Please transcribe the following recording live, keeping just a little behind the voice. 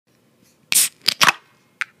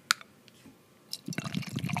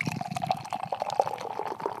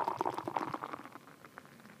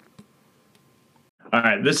All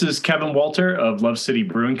right, this is Kevin Walter of Love City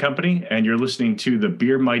Brewing Company, and you're listening to the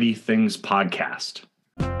Beer Mighty Things podcast.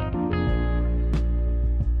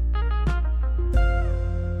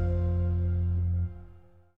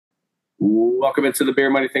 Welcome into the Beer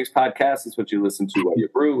Mighty Things podcast. It's what you listen to while you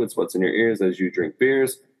brew. It's what's in your ears as you drink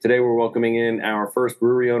beers. Today we're welcoming in our first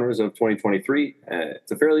brewery owners of 2023.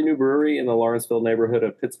 It's a fairly new brewery in the Lawrenceville neighborhood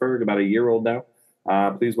of Pittsburgh, about a year old now.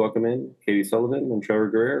 Please welcome in Katie Sullivan and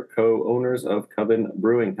Trevor Guerrero, co-owners of Coven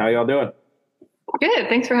Brewing. How y'all doing? Good.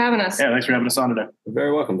 Thanks for having us. Yeah, thanks for having us on today. You're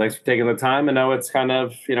very welcome. Thanks for taking the time. I know it's kind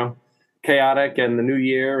of, chaotic and the new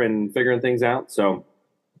year and figuring things out. So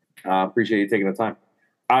appreciate you taking the time.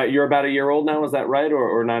 You're about a year old now, is that right?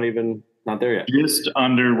 Or not there yet? Just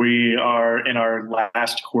under. We are in our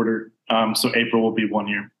last quarter. So April will be 1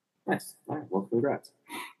 year. Nice. All right. Well, congrats.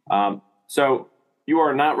 So you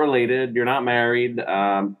are not related. You're not married.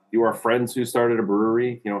 You are friends who started a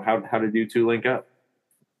brewery. How did you two link up?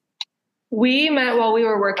 We met while we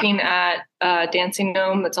were working at Dancing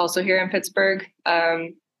Gnome, that's also here in Pittsburgh.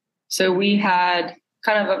 So we had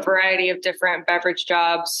kind of a variety of different beverage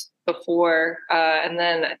jobs before. And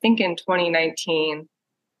then I think in 2019,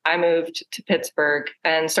 I moved to Pittsburgh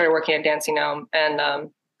and started working at Dancing Gnome. And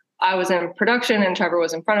I was in production and Trevor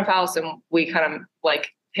was in front of house, and we kind of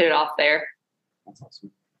hit it off there. That's awesome.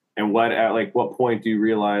 And what point do you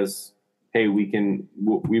realize, hey, we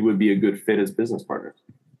would be a good fit as business partners?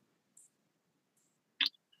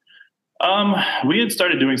 We had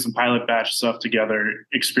started doing some pilot batch stuff together,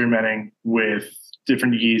 experimenting with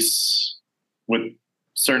different yeasts, with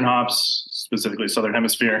certain hops, specifically Southern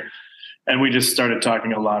Hemisphere. And we just started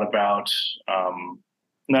talking a lot about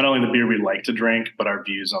not only the beer we like to drink, but our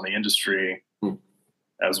views on the industry,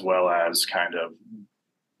 as well as kind of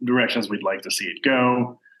directions we'd like to see it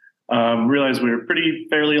go. Realized we were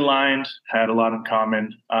fairly aligned, had a lot in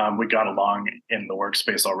common. We got along in the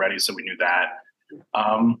workspace already, so we knew that.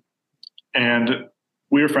 And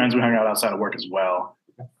we were friends. We hung out outside of work as well.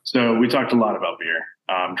 So we talked a lot about beer,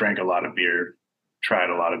 drank a lot of beer, tried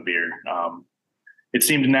a lot of beer. It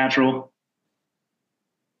seemed natural.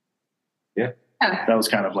 Yeah. That was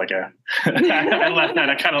kind of like I left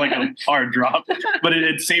that kind of like a hard drop, but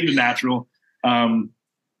it seemed natural.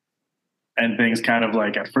 And things kind of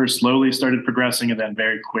at first slowly started progressing, and then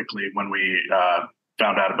very quickly when we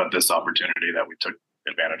found out about this opportunity that we took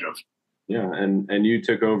advantage of. Yeah, and you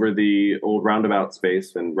took over the old Roundabout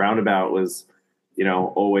space, and Roundabout was,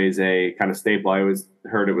 always a kind of staple. I always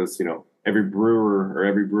heard it was, every brewer or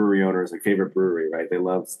every brewery owner's favorite brewery, right? They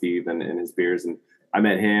love Steve and his beers. And I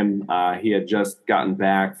met him. He had just gotten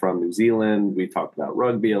back from New Zealand. We talked about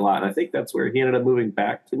rugby a lot, and I think that's where he ended up moving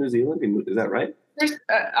back to New Zealand. Is that right?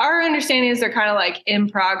 Our understanding is they're kind of in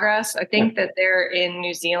progress. I think that they're in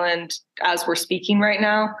New Zealand as we're speaking right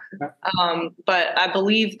now. Okay. But I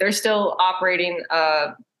believe they're still operating a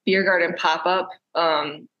beer garden pop-up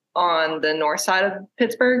on the north side of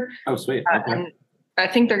Pittsburgh. Oh, sweet. Okay. And I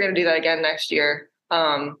think they're going to do that again next year.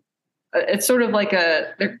 It's sort of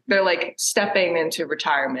they're stepping into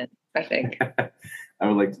retirement, I think. I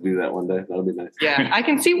would like to do that one day. That'll be nice. Yeah, I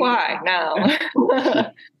can see why now.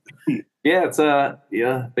 Yeah, it's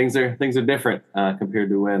things are different compared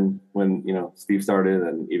to when Steve started,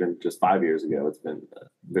 and even just 5 years ago, it's been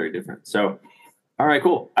very different. So, all right,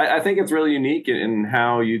 cool. I think it's really unique in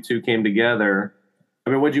how you two came together.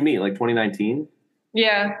 I mean, what'd you meet? 2019?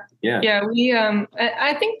 Yeah. We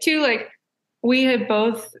I think too, we had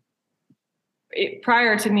both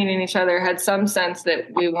prior to meeting each other had some sense that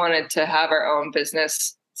we wanted to have our own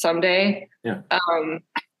business someday. Yeah.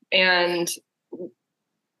 And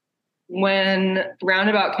when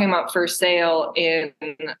Roundabout came up for sale in,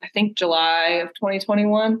 I think, July of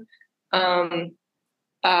 2021,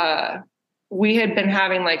 we had been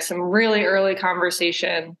having some really early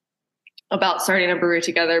conversation about starting a brewery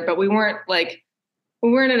together, but we weren't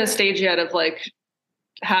at a stage yet of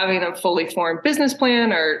having a fully formed business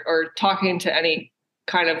plan or talking to any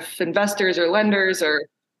kind of investors or lenders or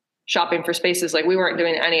shopping for spaces. We weren't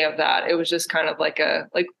doing any of that. It was just kind of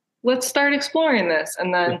let's start exploring this.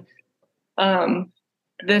 And then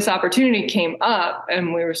this opportunity came up,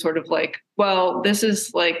 and we were sort of well, this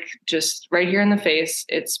is just right here in the face.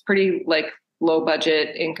 It's pretty low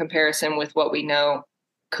budget in comparison with what we know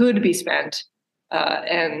could be spent.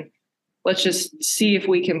 And let's just see if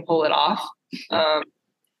we can pull it off.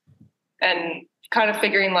 And kind of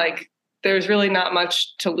figuring there's really not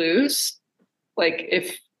much to lose.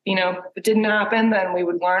 If it didn't happen, then we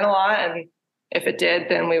would learn a lot. And if it did,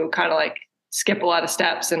 then we would kind of skip a lot of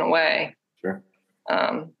steps in a way. Sure.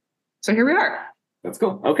 So here we are. That's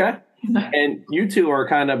cool. Okay. And you two are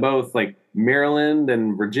kind of both Maryland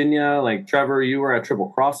and Virginia. Like Trevor, you were at Triple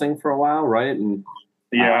Crossing for a while, right? And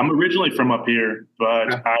yeah, I'm originally from up here,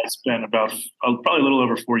 but I spent about probably a little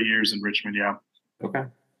over 4 years in Richmond. Yeah. Okay.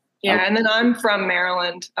 Yeah, and then I'm from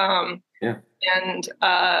Maryland. And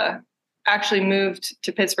actually moved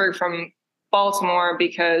to Pittsburgh from Baltimore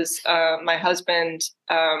because my husband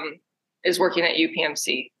is working at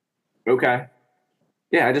UPMC. Okay.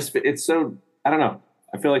 Yeah, it's so, I don't know.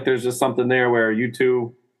 I feel like there's just something there where you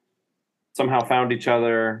two somehow found each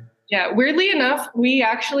other. Yeah, weirdly enough, we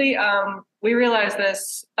actually we realized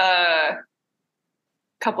this a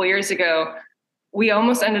couple years ago. We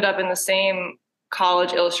almost ended up in the same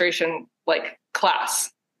college illustration like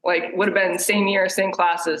class. Like would have been same year, same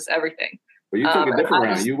classes, everything. But you took a different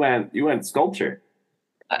route. You went sculpture.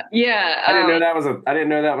 Yeah. I didn't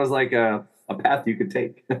know that was like a path you could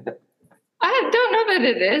take. I don't know that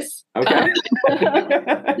it is. Okay.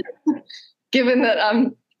 Given that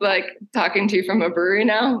I'm like talking to you from a brewery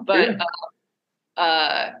now, but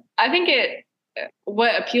I think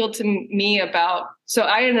what appealed to me about, so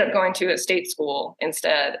I ended up going to a state school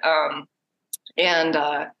instead. But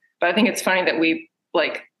I think it's funny that we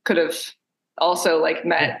like could have also like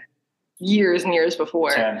met years and years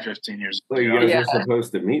before. 10, 15 years. Well, you guys were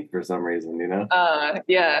supposed to meet for some reason, you know?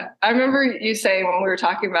 Yeah. I remember you saying when we were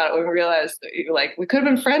talking about it, when we realized that you were like, we could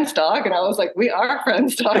have been friends, dog. And I was like, we are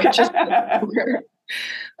friends, dog. It just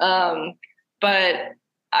but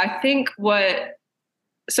I think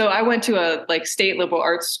so I went to a like state liberal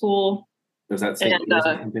arts school. Was that St. Mary's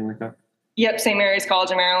or something like that? Yep. St. Mary's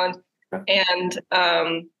College in Maryland. Okay. And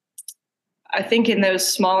I think in those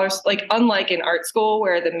smaller, like unlike in art school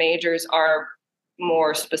where the majors are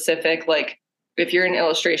more specific, like if you're in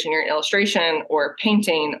illustration, you're in illustration or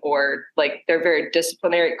painting, or like they're very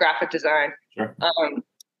disciplinary, graphic design. Sure.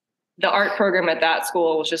 The art program at that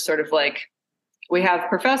school was just sort of like, we have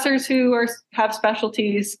professors who have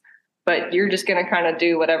specialties, but you're just going to kind of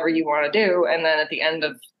do whatever you want to do. And then at the end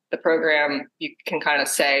of the program, you can kind of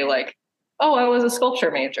say like, oh, I was a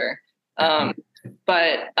sculpture major.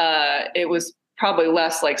 But it was probably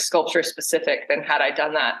less like sculpture specific than had I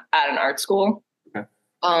done that at an art school. Okay.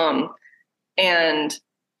 And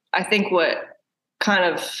I think what kind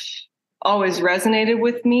of always resonated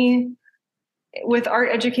with me with art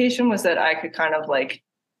education was that I could kind of like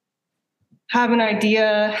have an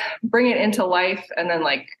idea, bring it into life, and then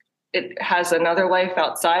like it has another life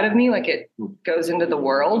outside of me, like it goes into the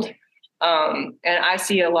world. And I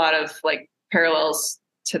see a lot of like parallels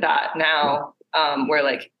to that now, where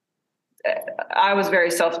like I was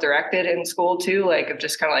very self-directed in school too, like of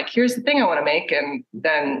just kind of like, here's the thing I want to make. And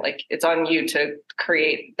then like, it's on you to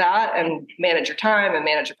create that and manage your time and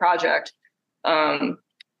manage a project. I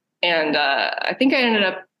think I ended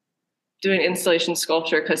up doing installation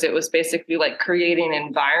sculpture because it was basically like creating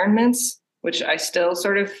environments, which I still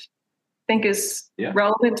sort of think is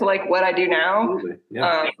relevant to like what I do now.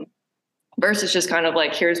 Yeah. Versus just kind of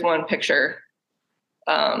like, here's one picture.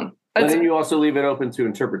 But then you also leave it open to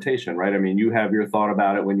interpretation, right? I mean, you have your thought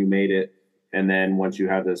about it when you made it. And then once you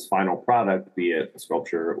have this final product, be it a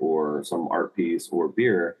sculpture or some art piece or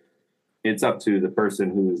beer, it's up to the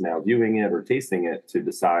person who is now viewing it or tasting it to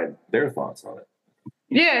decide their thoughts on it.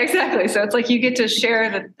 Yeah, exactly. So it's like you get to share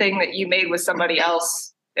the thing that you made with somebody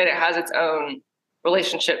else and it has its own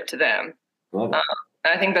relationship to them. Love it.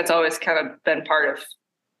 And I think that's always kind of been part of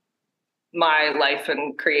my life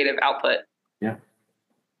and creative output. Yeah.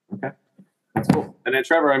 Okay. That's cool. And then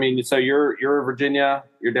Trevor, I mean, so you're in Virginia,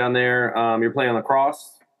 you're down there, you're playing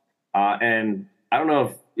lacrosse. And I don't know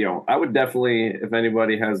if, I would definitely, if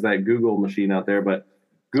anybody has that Google machine out there, but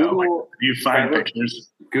Google, you find pictures.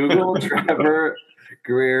 Google Trevor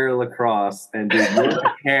Greer lacrosse, and dude,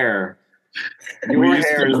 your hair is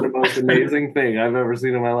the most amazing thing I've ever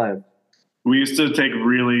seen in my life. We used to take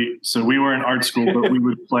so we were in art school, but we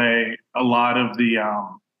would play a lot of the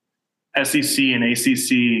SEC and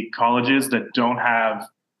ACC colleges that don't have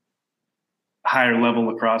higher level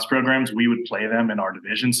lacrosse programs. We would play them in our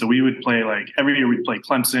division. So we would play like every year we'd play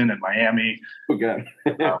Clemson and Miami. Okay.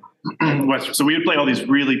 So we would play all these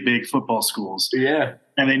really big football schools. Yeah.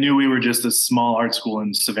 And they knew we were just a small art school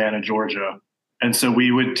in Savannah, Georgia. And so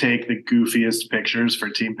we would take the goofiest pictures for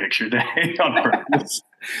team picture day on purpose.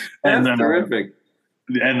 That's terrific.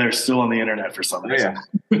 And they're still on the internet for some reason.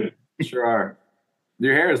 Yeah. Sure are.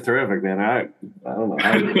 Your hair is terrific, man. I don't know.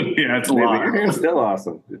 Yeah, it's a lot. Your hair is still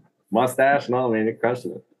awesome. Mustache and all, man. You're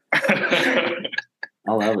crushing it.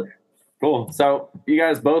 I love it. Cool. So you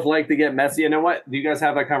guys both like to get messy. You know what? Do you guys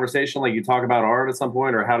have that conversation? Like you talk about art at some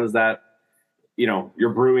point, or how does that,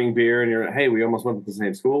 you're brewing beer and you're, hey, we almost went to the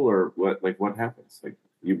same school, or what? Like what happens? Like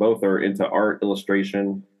you both are into art,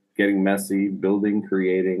 illustration. getting messy, building,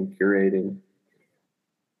 creating, curating?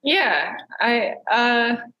 Yeah, I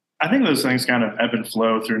think those things kind of ebb and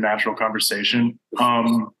flow through natural conversation.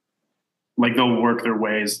 Like they'll work their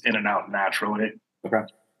ways in and out naturally. Okay.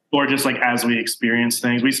 Or just like as we experience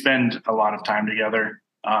things, we spend a lot of time together.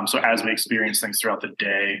 So as we experience things throughout the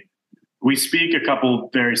day, we speak a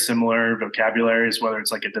couple very similar vocabularies, whether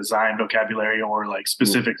it's like a design vocabulary or like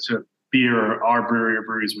specific to beer or our brewery or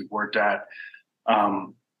breweries we've worked at.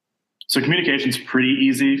 So communication's pretty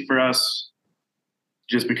easy for us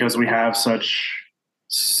just because we have such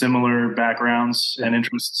similar backgrounds and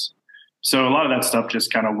interests. So a lot of that stuff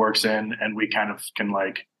just kind of works in, and we kind of can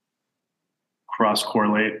like cross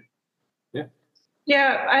correlate.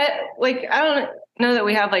 Yeah, I don't know that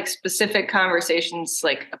we have like specific conversations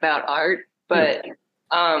like about art, but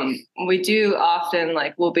we do often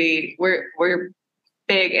like we're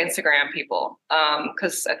big Instagram people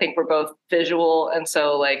because I think we're both visual, and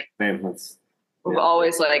so like we've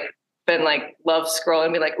always like been like love scrolling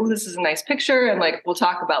and be like, oh, this is a nice picture, and like we'll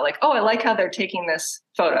talk about like, oh, I like how they're taking this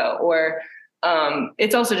photo, or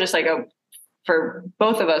it's also just like for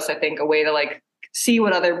both of us, I think, a way to like see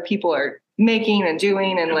what other people are making and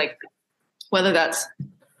doing, and like whether that's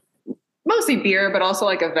mostly beer but also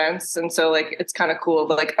like events. And so like it's kind of cool,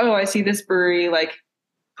 but like, oh, I see this brewery like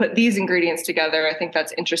put these ingredients together. I think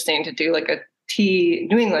that's interesting to do like a tea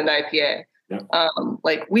New England IPA.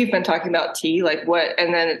 Like we've been talking about tea, like what,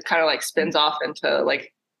 and then it kind of like spins off into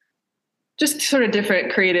like just sort of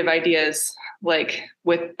different creative ideas, like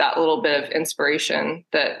with that little bit of inspiration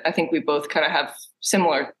that I think we both kind of have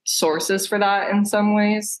similar sources for that in some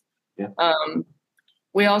ways.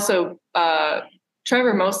 We also,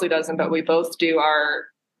 Trevor mostly doesn't, but we both do our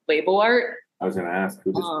label art. I was going to ask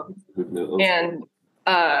who does. And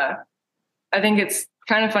I think it's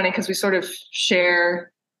kind of funny because we sort of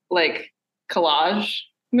share like collage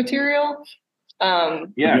material. We got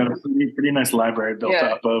a pretty nice library built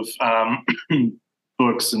up of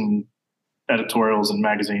books and editorials and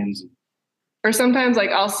magazines. Or sometimes like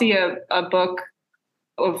I'll see a book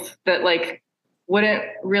of that like wouldn't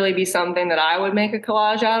really be something that I would make a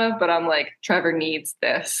collage out of, but I'm like, Trevor needs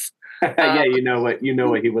this. You know what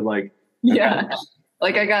he would like. Yeah.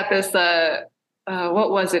 Like I got this,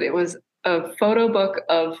 what was it? It was a photo book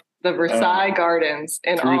of the Versailles Gardens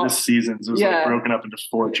and through the seasons. It was like broken up into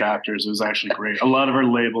 4 chapters. It was actually great. A lot of our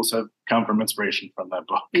labels have come from inspiration from that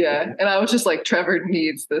book. Yeah. And I was just like, Trevor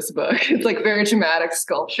needs this book. It's like very dramatic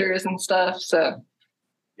sculptures and stuff. So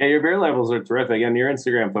yeah, your beer labels are terrific, and your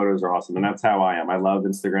Instagram photos are awesome, and that's how I am. I love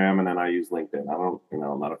Instagram, and then I use LinkedIn.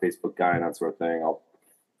 I'm not a Facebook guy and that sort of thing.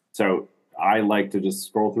 So I like to just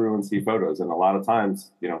scroll through and see photos, and a lot of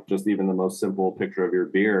times, just even the most simple picture of your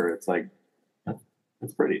beer, it's like,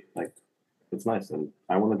 it's pretty, like, it's nice, and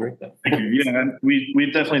I want to drink that. Thank you. Yeah,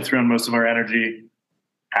 we've definitely thrown most of our energy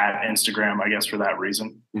at Instagram, I guess, for that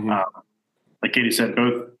reason. Mm-hmm. Like Katie said,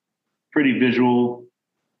 both pretty visual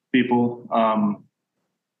people.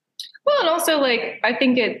 Well, and also like, I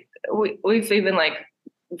think we've even like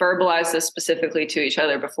verbalized this specifically to each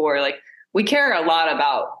other before. Like we care a lot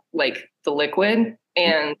about like the liquid,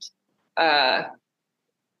 and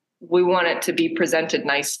we want it to be presented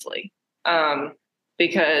nicely.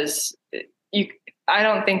 Because I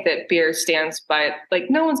don't think that beer stands by, like,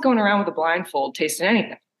 no one's going around with a blindfold tasting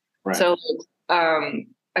anything. Right. So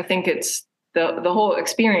I think it's the whole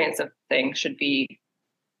experience of things should be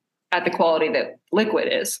at the quality that liquid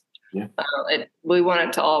is. Yeah. We want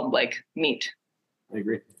it to all like meet. I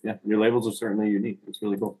agree. Yeah. Your labels are certainly unique. It's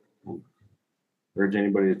really cool. Urge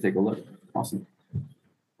anybody to take a look. Awesome.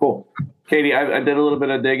 Cool. Katie, I did a little bit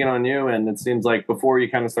of digging on you, and it seems like before you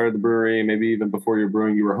kind of started the brewery, maybe even before you were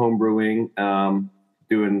brewing, you were home brewing,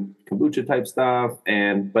 doing kombucha type stuff.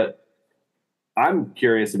 But I'm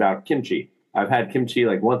curious about kimchi. I've had kimchi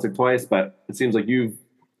like once or twice, but it seems like you've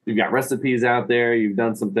got recipes out there. You've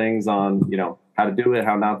done some things on, how to do it,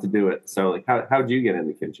 how not to do it. So like, how did you get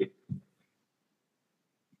into kimchi?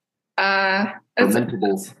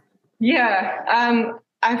 Fermentables. Yeah.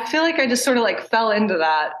 I feel like I just sort of like fell into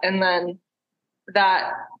that, and then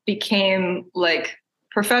that became like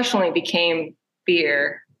professionally became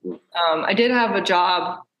beer. I did have a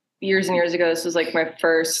job years and years ago. This was like my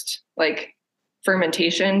first like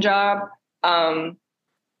fermentation job,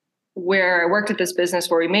 where I worked at this business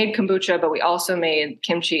where we made kombucha, but we also made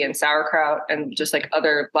kimchi and sauerkraut and just like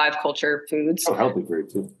other live culture foods. Oh, healthy for you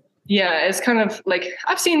too. Yeah, it's kind of like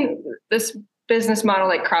I've seen this business model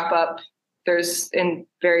like crop up. There's in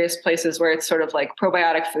various places where it's sort of like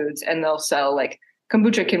probiotic foods, and they'll sell like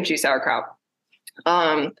kombucha, kimchi, sauerkraut.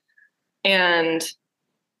 And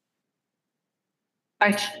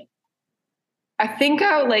I I think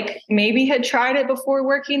I like maybe had tried it before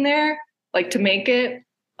working there, like to make it.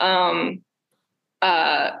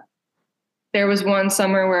 There was one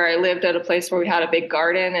summer where I lived at a place where we had a big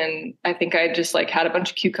garden, and I think I just like had a bunch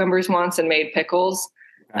of cucumbers once and made pickles,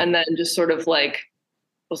 and then just sort of like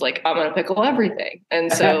was like, I'm gonna pickle everything,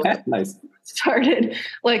 and so Nice. started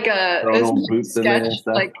like Throwing boots in there and sketch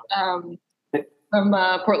stuff. like from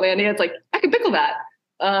Portlandia. It's like I could pickle that.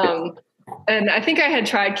 And I think I had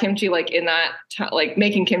tried kimchi like in that like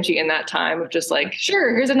making kimchi in that time of just like,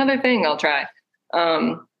 sure, here's another thing I'll try.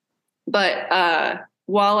 But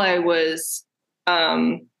while I was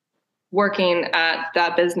working at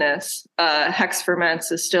that business, Hex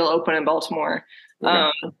Ferments is still open in Baltimore.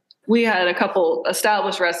 Okay. We had a couple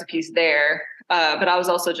established recipes there, but I was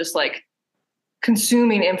also just like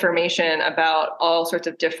consuming information about all sorts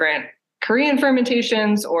of different Korean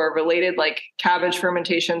fermentations or related like cabbage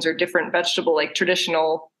fermentations or different vegetable, like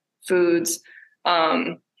traditional foods.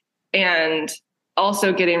 And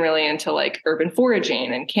also getting really into like urban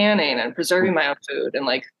foraging and canning and preserving my own food and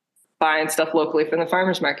like buying stuff locally from the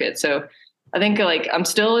farmer's market. So I think like I'm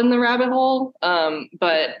still in the rabbit hole.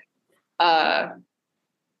 But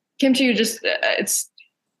kimchi just,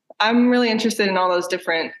 I'm really interested in all those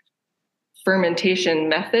different fermentation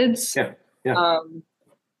methods. Yeah.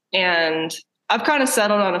 And I've kind of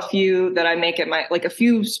settled on a few that I make at my, like a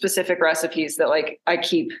few specific recipes that like I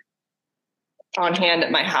keep on hand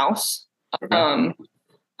at my house. Okay.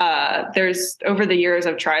 There's over the years,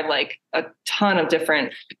 I've tried like a ton of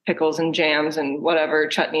different pickles and jams and whatever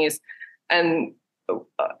chutneys. And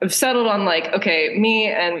I've settled on like, okay, me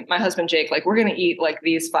and my husband, Jake, like we're going to eat like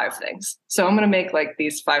these 5 things. So I'm going to make like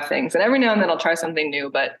these 5 things. And every now and then I'll try something new,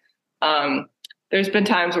 but, there's been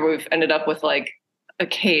times where we've ended up with like a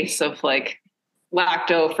case of like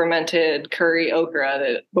lacto fermented curry okra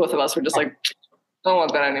that both of us were just like, I don't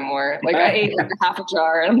want that anymore. Like I ate like half a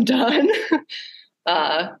jar and I'm done.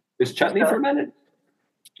 Is chutney fermented?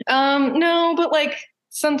 No, but like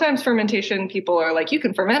sometimes fermentation people are like, you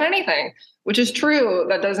can ferment anything, which is true.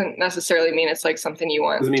 That doesn't necessarily mean it's like something you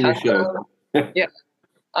want. Doesn't mean you should. Yeah.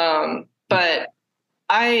 But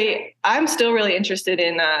I'm still really interested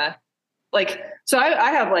in like, so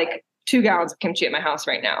I have like 2 gallons of kimchi at my house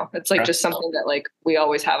right now. It's like just something that like we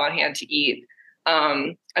always have on hand to eat.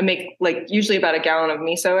 I make like usually about 1 gallon of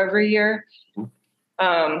miso every year.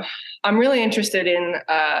 I'm really interested in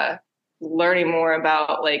learning more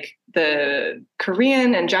about like the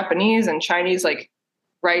Korean and Japanese and Chinese like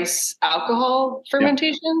rice alcohol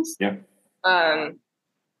fermentations. Yeah.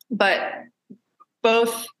 But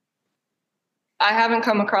both, I haven't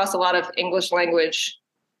come across a lot of English language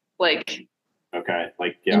like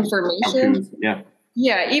information.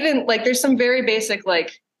 Yeah, even like there's some very basic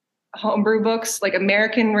like homebrew books, like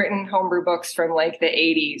American written homebrew books from like the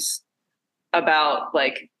 80s about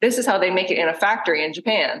like this is how they make it in a factory in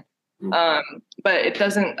Japan. But it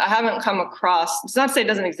doesn't, I haven't come across, it's not to say it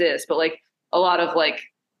doesn't exist, but like a lot of like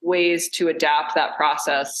ways to adapt that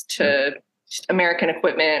process to American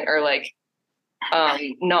equipment or like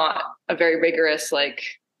not a very rigorous like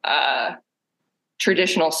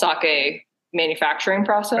traditional sake manufacturing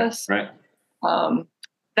process. Right.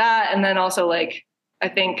 That, and then also like, I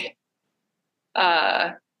think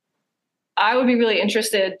I would be really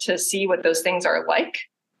interested to see what those things are like,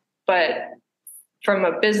 but from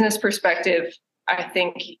a business perspective, I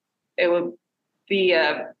think it would be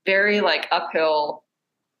a very like uphill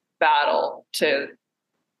battle to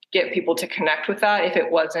get people to connect with that if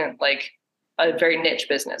it wasn't like a very niche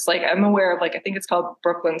business. Like I'm aware of like, I think it's called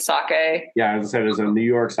Brooklyn Sake. Yeah, as I said, there's a New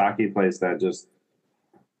York sake place that just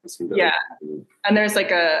and there's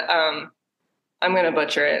like a I'm gonna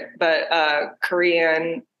butcher it, but a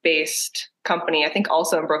Korean based company, I think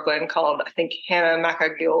also in Brooklyn, called I think Hana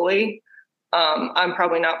Makagioli. I'm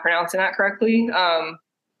probably not pronouncing that correctly.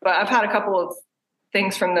 But I've had a couple of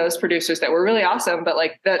things from those producers that were really awesome, but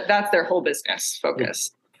like that's their whole business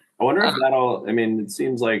focus. I wonder if that'll, I mean, it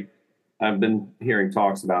seems like I've been hearing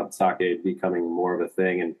talks about sake becoming more of a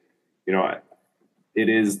thing. And, you know, it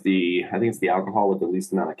is I think it's the alcohol with the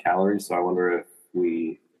least amount of calories. So I wonder if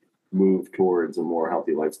we move towards a more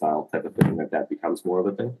healthy lifestyle type of thing, that becomes more of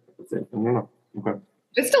a thing. That's it. I don't know. Okay.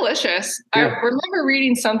 It's delicious. Yeah. I remember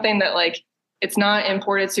reading something that like, it's not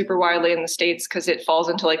imported super widely in the States because it falls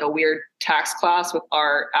into like a weird tax class with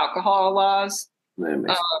our alcohol laws.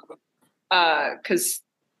 Because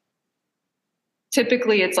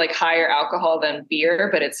typically it's like higher alcohol than beer,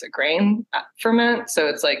 but it's a grain ferment. So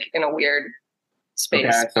it's like in a weird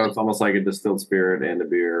space. Okay, so it's almost like a distilled spirit and a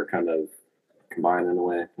beer kind of combined in a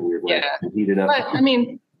way, a weird way, and heated up. But I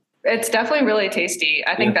mean, It's definitely really tasty.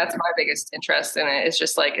 I think that's my biggest interest in it. It's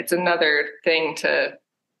just like, it's another thing to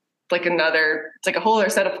like it's like a whole other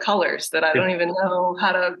set of colors that I don't even know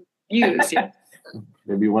how to use.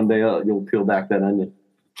 Maybe one day you'll peel back that onion.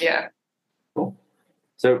 Yeah. Cool.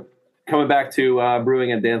 So coming back to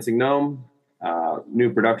brewing at Dancing Gnome,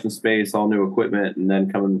 new production space, all new equipment, and then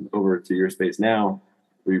coming over to your space now.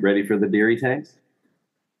 Are you ready for the dairy tanks?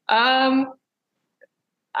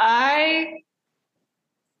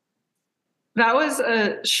 That was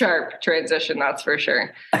a sharp transition, that's for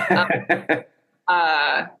sure.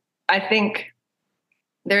 I think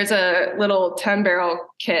there's a little 10-barrel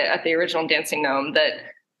kit at the original Dancing Gnome that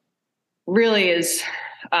really is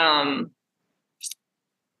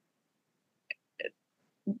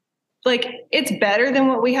like, it's better than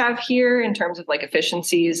what we have here in terms of like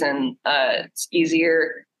efficiencies, and it's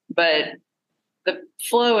easier, but the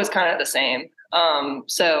flow is kind of the same.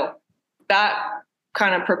 So that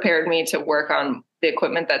kind of prepared me to work on the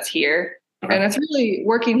equipment that's here. Okay. And it's really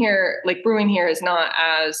working here, like brewing here is not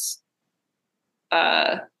as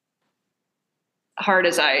hard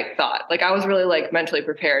as I thought. Like I was really like mentally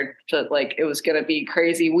prepared to like, it was going to be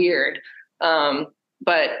crazy weird.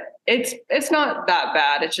 But it's not that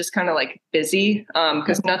bad. It's just kind of like busy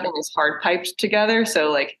because nothing is hard piped together. So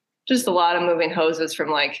like just a lot of moving hoses from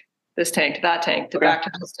like this tank to that tank to back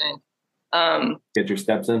to this tank. Get your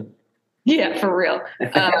steps in. Yeah, for real.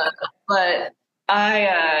 But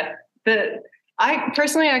I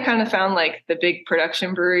personally, I kind of found like the big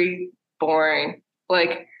production brewery boring.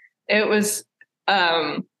 Like it was,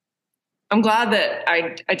 I'm glad that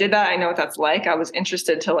I did that. I know what that's like. I was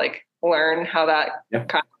interested to like learn how that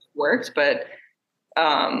kind of worked, but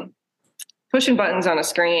pushing buttons on a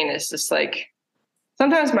screen is just like,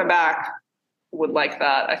 sometimes my back would like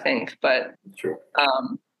that, I think, but sure.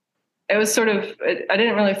 It was sort of, I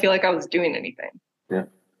didn't really feel like I was doing anything. Yeah.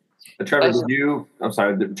 Trevor,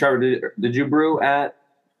 did you brew at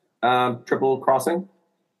Triple Crossing?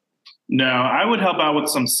 No, I would help out with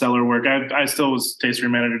some cellar work. I still was tasting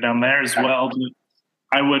room manager down there as well.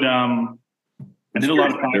 I would, I did a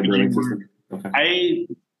lot of packaging work. Okay.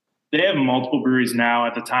 They have multiple breweries now.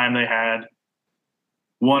 At the time they had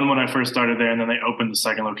one when I first started there, and then they opened the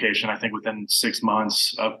second location, I think within 6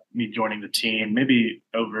 months of me joining the team, maybe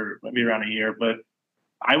around a year. But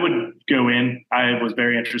I would go in. I was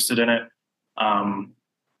very interested in it. I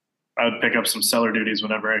would pick up some cellar duties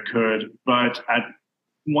whenever I could. But at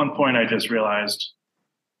one point, I just realized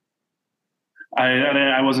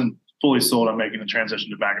I wasn't fully sold on making the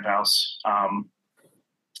transition to back of house,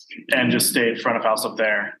 and just stayed front of house up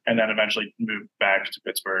there, and then eventually moved back to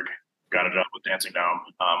Pittsburgh. Got a job with Dancing Gnome.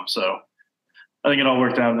 So I think it all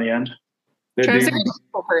worked out in the end. Trevor's a good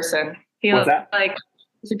people person. What's that? Like,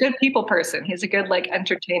 he's a good people person. He's a good like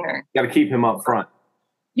entertainer. Got to keep him up front.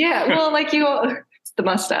 Yeah, well, like it's the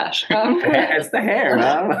mustache. It's the hair.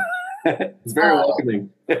 It's very welcoming.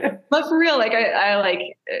 But for real, like I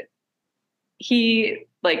like he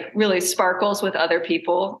like really sparkles with other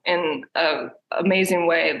people in an amazing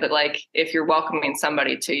way. That like if you're welcoming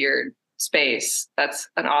somebody to your space, that's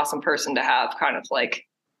an awesome person to have kind of like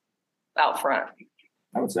out front.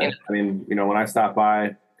 I would say. I mean, when I stopped by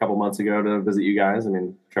a couple months ago to visit you guys, I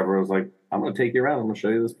mean, Trevor was like, I'm going to take you around. I'm going to show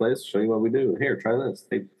you this place, show you what we do. Here, try this.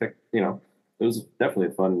 It was definitely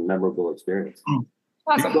a fun, memorable experience.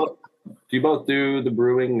 Awesome. Do you both do the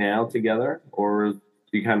brewing now together, or do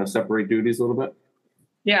you kind of separate duties a little bit?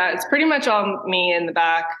 Yeah, it's pretty much all me in the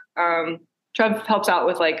back. Trev helps out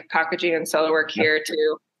with like packaging and cellar work here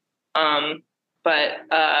too. But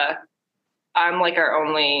I'm like our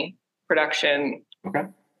only production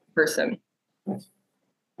person. Nice.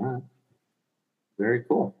 All right. Very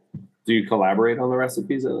cool. Do you collaborate on the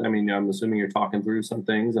recipes? I mean, I'm assuming you're talking through some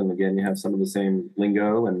things, and again, you have some of the same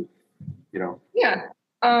lingo, and Yeah.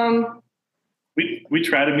 We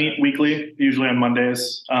try to meet weekly, usually on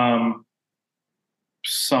Mondays.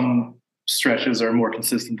 Some stretches are more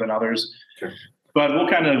consistent than others. Sure. But we'll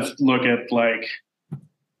kind of look at like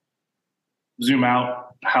zoom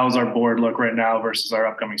out. How's our board look right now versus our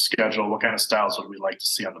upcoming schedule? What kind of styles would we like to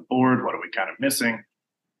see on the board? What are we kind of missing?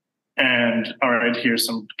 And all right, here's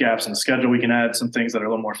some gaps in the schedule. We can add some things that are a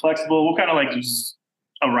little more flexible. We'll kind of like just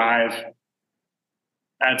arrive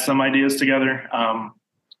at some ideas together.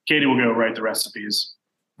 Katie will go write the recipes,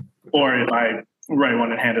 or if I write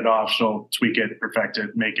one and hand it off, she'll tweak it, perfect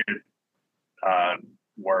it, make it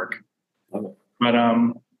work. But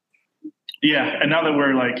yeah, and now that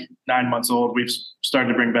we're like 9 months old, we've started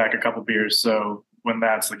to bring back a couple beers. So when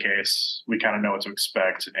that's the case, we kind of know what to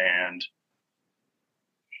expect, and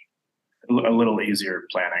a little easier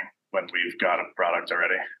planning when we've got a product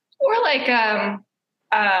already. Or like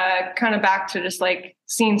kind of back to just like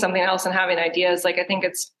seeing something else and having ideas. Like I think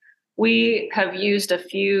we have used a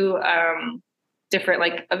few different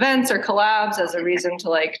like events or collabs as a reason to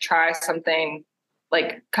like try something,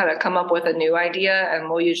 like kind of come up with a new idea, and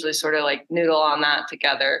we'll usually sort of like noodle on that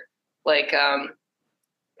together. Like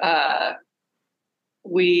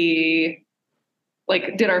we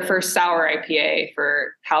like did our first sour IPA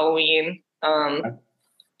for Halloween, and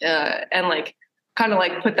like kind of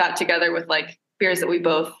like put that together with like beers that we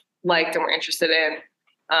both liked and were interested in.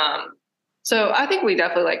 So I think we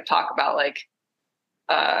definitely like talk about like,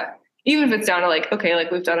 even if it's down to like, okay, like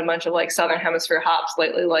we've done a bunch of like Southern Hemisphere hops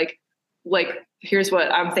lately, like here's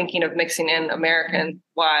what I'm thinking of mixing in American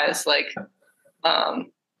wise, like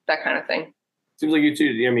that kind of thing. Seems like you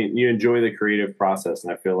too. I mean, you enjoy the creative process,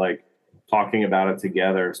 and I feel like talking about it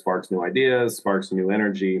together sparks new ideas, sparks new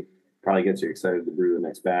energy, probably gets you excited to brew the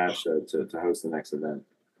next batch, to host the next event.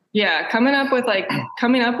 Yeah, coming up with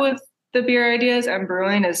the beer ideas and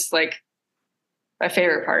brewing is like my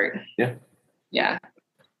favorite part. Yeah. Yeah.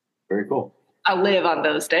 Very cool. I live on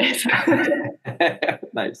those days.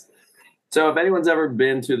 Nice. So if anyone's ever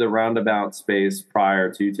been to the Roundabout space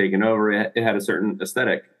prior to taking over, it had a certain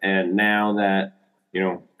aesthetic. And now that,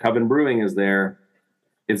 Coven Brewing is there,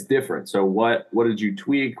 it's different. So what did you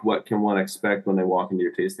tweak? What can one expect when they walk into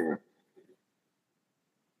your tasting room?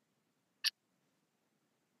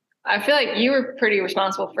 I feel like you were pretty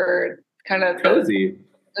responsible for kind of cozy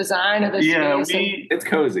the design of the space. It's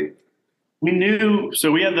cozy. We knew,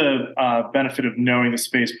 so we had the benefit of knowing the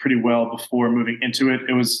space pretty well before moving into it.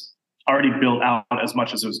 It was already built out as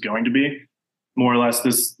much as it was going to be, more or less.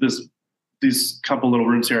 These couple little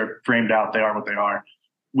rooms here are framed out. They are what they are.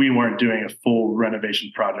 We weren't doing a full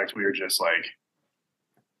renovation project. We were just like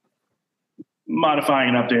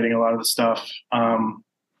modifying and updating a lot of the stuff.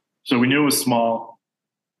 So we knew it was small.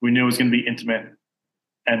 We knew it was going to be intimate,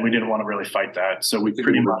 and we didn't want to really fight that. So we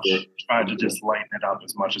pretty much tried to just lighten it up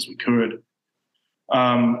as much as we could.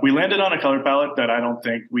 We landed on a color palette that I don't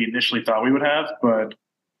think we initially thought we would have, but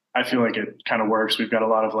I feel like it kind of works. We've got a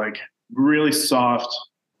lot of like really soft,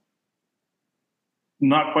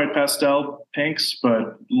 not quite pastel pinks,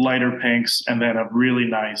 but lighter pinks, and then a really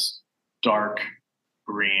nice dark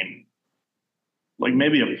green, like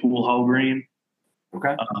maybe a pool hall green.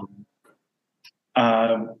 Okay.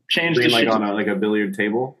 Changed green the like shape. on a billiard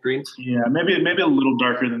table green. Yeah, maybe a little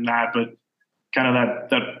darker than that, but kind of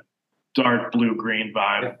that dark blue green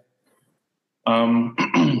vibe.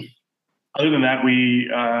 Yeah. Other than that,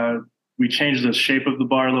 we changed the shape of the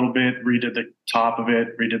bar a little bit, redid the top of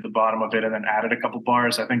it, redid the bottom of it, and then added a couple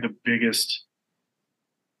bars. I think the biggest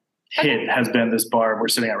hit has been this bar we're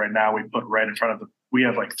sitting at right now. We put right in front of we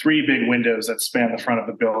have like 3 big windows that span the front of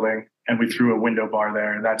the building, and we threw a window bar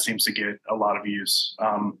there, and that seems to get a lot of use.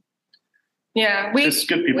 Yeah, it's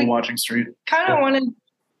good people watching street. Kind of wanted,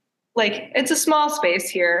 like, it's a small space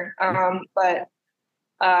here, but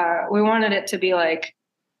we wanted it to be like,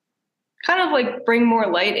 kind of like bring more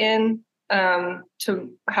light in to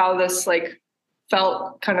how this like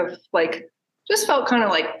felt kind of like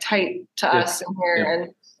tight to us in here. Yeah.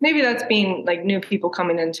 And maybe that's being like new people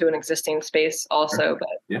coming into an existing space also, but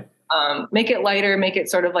make it lighter, make it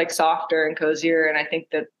sort of like softer and cozier. And I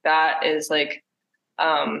think that is like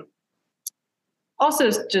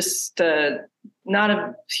also just not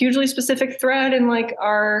a hugely specific thread in like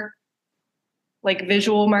our like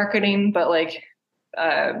visual marketing, but like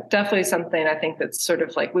definitely something I think that's sort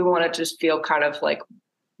of like we want to just feel kind of like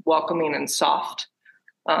welcoming and soft.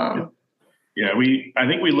 Yeah, I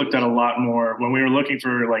think we looked at a lot more when we were looking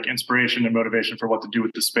for like inspiration and motivation for what to do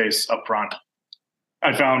with the space up front.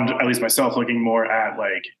 I found, at least myself, looking more at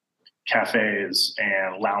like cafes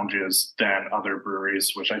and lounges than other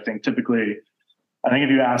breweries, which I think typically, if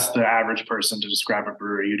you ask the average person to describe a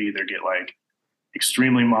brewery, you'd either get like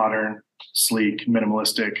extremely modern, sleek,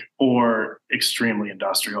 minimalistic, or extremely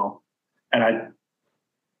industrial. And I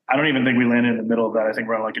don't even think we landed in the middle of that. I think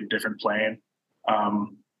we're on like a different plane.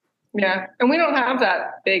 Yeah. And we don't have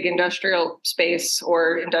that big industrial space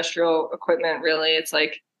or industrial equipment, really. It's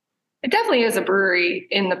like, it definitely is a brewery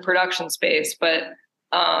in the production space, but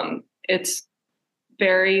it's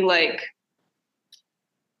very like,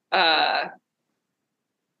 I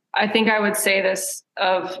think I would say this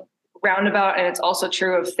of Roundabout, and it's also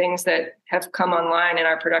true of things that have come online in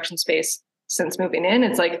our production space since moving in.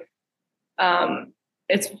 It's like,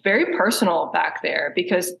 it's very personal back there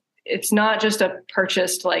because it's not just a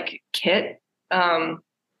purchased like kit.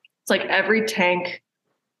 It's like every tank,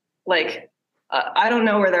 like, I don't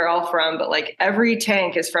know where they're all from, but like every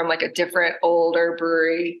tank is from like a different older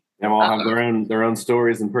brewery. They all have their own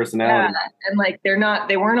stories and personalities. Yeah, and like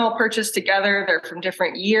they weren't all purchased together. They're from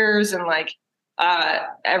different years, and like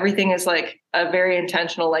everything is like a very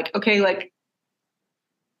intentional. Like, okay, like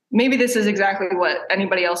maybe this is exactly what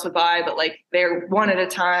anybody else would buy, but like they're one at a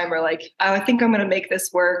time, or like, oh, I think I'm going to make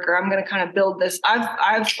this work, or I'm going to kind of build this.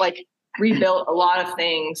 I've like rebuilt a lot of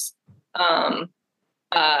things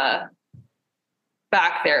back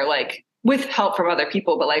there, like with help from other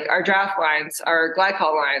people, but like our draft lines, our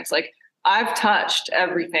glycol lines, like I've touched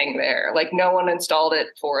everything there. Like no one installed it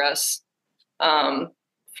for us. A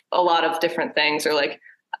lot of different things, or like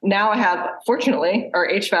now I have, fortunately, our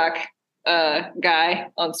HVAC guy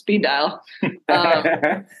on speed dial. Hey,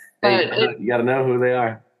 you got to know who they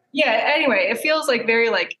are. Yeah. Anyway, it feels like very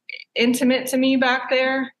like intimate to me back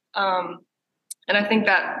there. And I think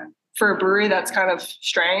that for a brewery, that's kind of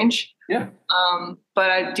strange. Yeah. But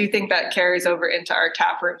I do think that carries over into our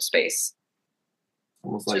tap room space.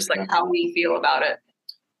 Almost just like how we feel about it.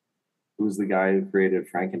 Who's the guy who created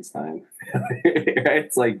Frankenstein? Right?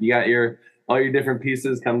 It's like you got all your different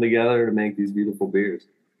pieces come together to make these beautiful beers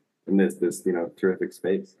in this terrific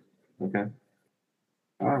space. Okay.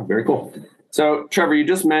 Oh, very cool. So Trevor, you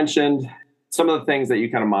just mentioned some of the things that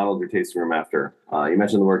you kind of modeled your tasting room after. You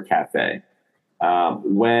mentioned the word cafe.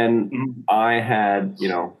 When I had,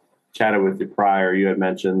 chatted with you prior, you had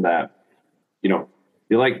mentioned that, you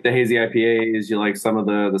like the hazy IPAs, you like some of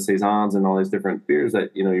the saisons and all these different beers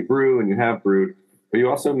that, you brew and you have brewed, but you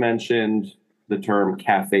also mentioned the term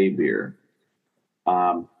cafe beer.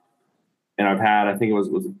 And I've had, I think it was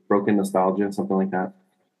Broken Nostalgia, something like that.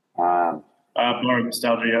 More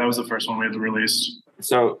Nostalgia. Yeah, that was the first one we had released.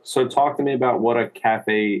 So talk to me about what a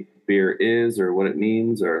cafe beer is, or what it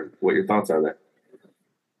means, or what your thoughts are there.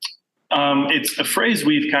 It's a phrase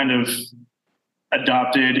we've kind of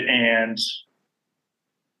adopted and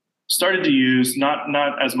started to use, not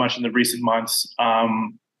as much in the recent months.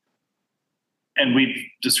 And we've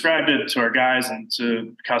described it to our guys and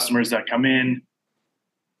to customers that come in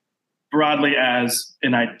broadly as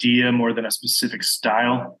an idea more than a specific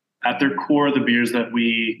style. At their core, the beers that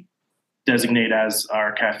we designate as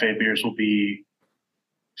our cafe beers will be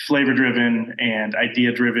flavor-driven and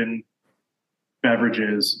idea-driven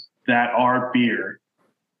beverages that are beer,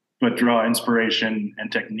 but draw inspiration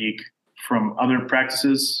and technique from other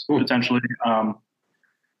practices, potentially,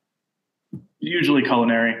 usually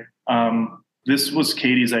culinary. This was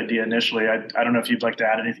Katie's idea initially. I don't know if you'd like to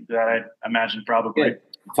add anything to that. I imagine probably. Yeah.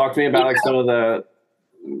 Talk to me about like some of the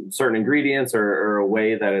certain ingredients or a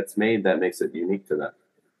way that it's made that makes it unique to that.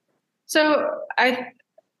 So I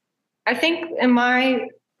think in my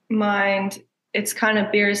mind, it's kind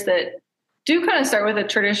of beers that do kind of start with a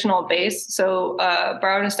traditional base. So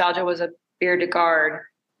Brewing Nostalgia was a bière de garde,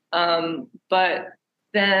 but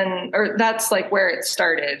then, or that's like where it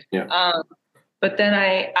started. Yeah. But then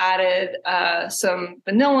I added some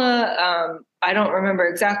vanilla. I don't remember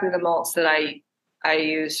exactly the malts that I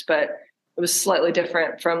used, but it was slightly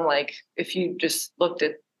different from like if you just looked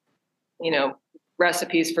at,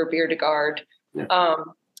 recipes for bière de garde. Yeah.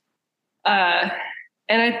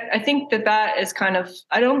 And I think that is kind of,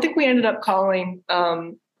 I don't think we ended up calling,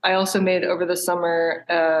 I also made over the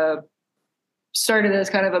summer, started as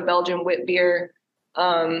kind of a Belgian wit beer.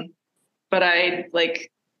 But I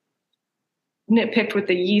like nitpicked with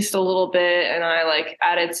the yeast a little bit, and I like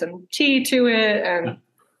added some tea to it, and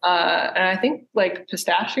I think like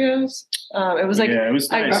pistachios. It was like, yeah, it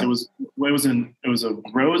was nice. It was a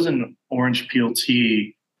rose and orange peel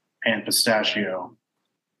tea and pistachio.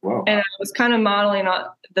 Wow. And I was kind of modeling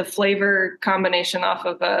the flavor combination off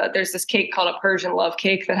of there's this cake called a Persian love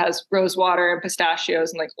cake that has rose water and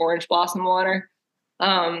pistachios and like orange blossom water.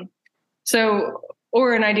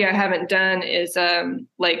 Or an idea I haven't done is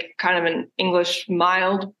like kind of an English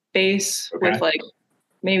mild base with like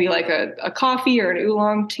maybe like a coffee or an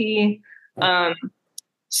oolong tea.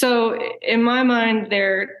 So in my mind,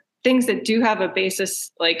 there are things that do have a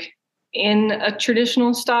basis like in a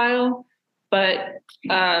traditional style, but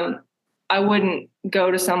I wouldn't go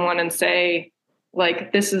to someone and say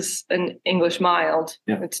like, this is an English mild.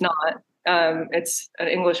 Yeah. It's not. It's an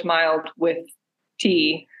English mild with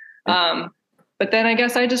tea. But then I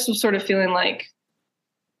guess I just was sort of feeling like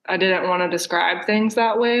I didn't want to describe things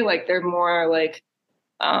that way. Like they're more like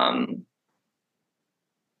a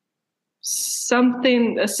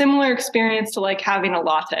similar experience to like having a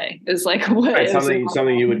latte is like what right, is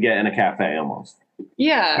something you would get in a cafe almost.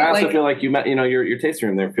 Yeah. I also feel like your tasting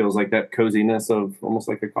room there feels like that coziness of almost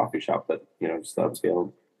like a coffee shop, but just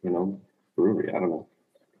upscale, brewery. I don't know.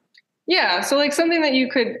 Yeah. So like something that you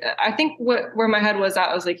could, I think where my head was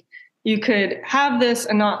at was like, you could have this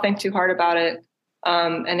and not think too hard about it.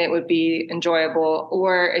 and it would be enjoyable.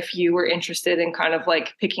 Or if you were interested in kind of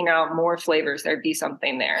like picking out more flavors, there'd be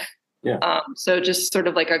something there. Yeah. So just sort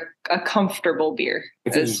of like a comfortable beer.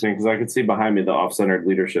 It's interesting because I could see behind me the Off-Centered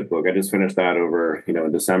Leadership book. I just finished that over,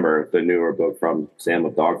 in December, the newer book from Sam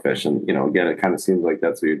with Dogfish. And, again, it kind of seems like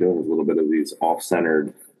that's what you're doing is a little bit of these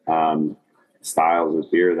off-centered styles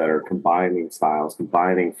of beer that are combining styles,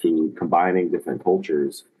 combining food, combining different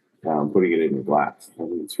cultures, putting it in your glass. I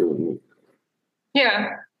think it's really neat.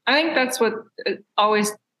 Yeah. I think that's what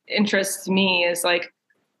always interests me is like,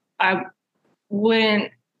 I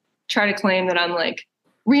wouldn't try to claim that I'm like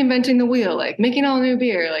reinventing the wheel, like making all new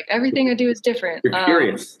beer, like everything I do is different. You're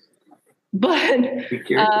curious. But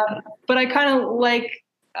I kind of like,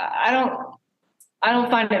 I don't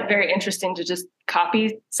find it very interesting to just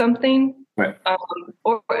copy something. Right.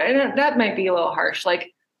 Or and that might be a little harsh.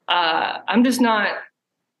 Like, I'm just not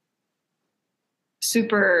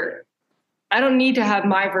super, I don't need to have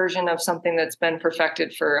my version of something that's been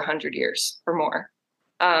perfected for 100 years or more.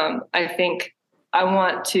 I think I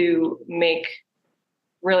want to make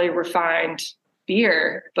really refined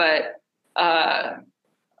beer, but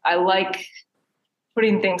I like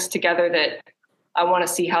putting things together that I want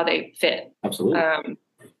to see how they fit. Absolutely.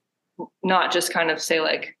 Not just kind of say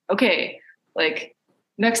like, okay, like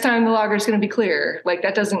next time the lager is going to be clear. Like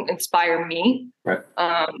that doesn't inspire me. Right.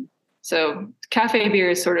 So cafe beer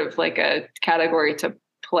is sort of like a category to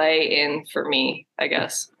play in for me, I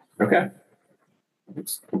guess. Okay.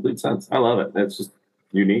 Makes complete sense. I love it. It's just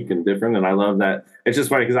unique and different. And I love that. It's just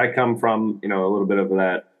funny because I come from, a little bit of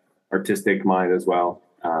that artistic mind as well.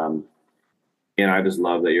 And I just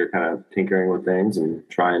love that you're kind of tinkering with things and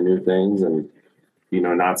trying new things and,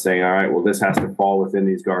 not saying, all right, well, this has to fall within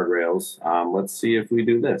these guardrails. Let's see if we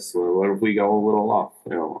do this. Or what if we go a little off,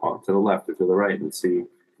 to the left or to the right and see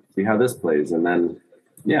how this plays. And then,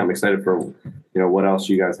 I'm excited for, what else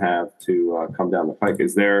you guys have to come down the pike.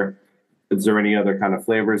 Is there any other kind of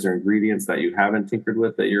flavors or ingredients that you haven't tinkered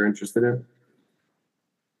with that you're interested in?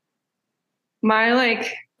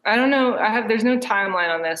 I don't know. There's no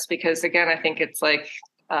timeline on this because again, I think it's like,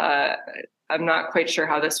 I'm not quite sure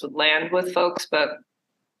how this would land with folks, but,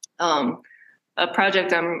 a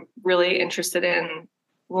project I'm really interested in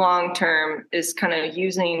long-term is kind of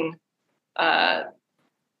using,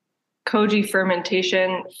 koji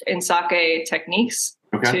fermentation in sake techniques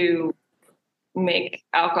to make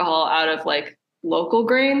alcohol out of like local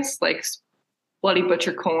grains, like Bloody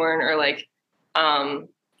Butcher corn or like,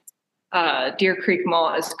 Deer Creek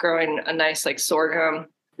malt is growing a nice like sorghum.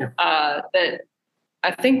 That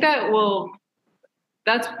I think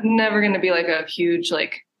that's never going to be like a huge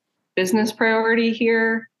like business priority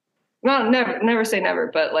here. Well, never say never,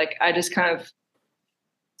 but like I just kind of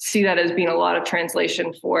see that as being a lot of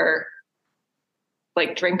translation for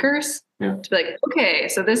like drinkers. Yeah. To be like, okay,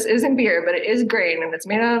 so this isn't beer, but it is grain and it's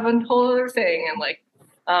made out of a whole other thing. And like,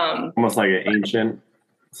 almost like an ancient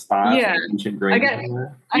style, ancient grain.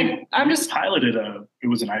 I'm just piloted it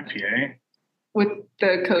was an IPA with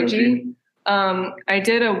the koji. I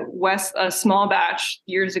did a small batch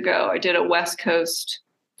years ago. I did a West Coast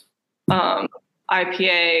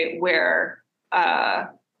IPA where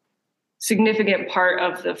significant part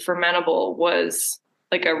of the fermentable was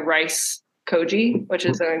like a rice koji, which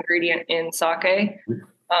is an ingredient in sake.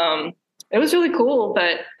 It was really cool,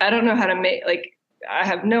 but I don't know how to make, like, I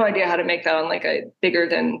have no idea how to make that on like a bigger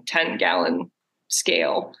than 10-gallon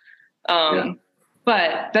scale.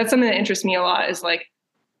 But that's something that interests me a lot is like,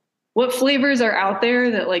 what flavors are out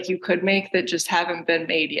there that like you could make that just haven't been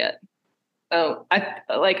made yet? Oh, I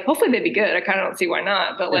like, hopefully they'd be good. I kind of don't see why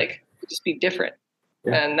not, but like just be different.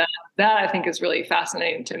 And that I think is really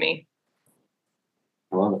fascinating to me.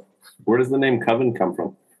 I love it. Where does the name Coven come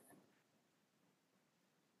from?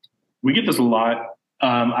 We get this a lot.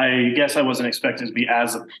 I guess I wasn't expecting to be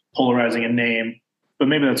as polarizing a name, but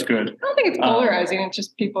maybe that's good. I don't think it's polarizing. It's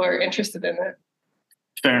just people are interested in it.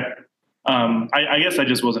 Fair. I guess I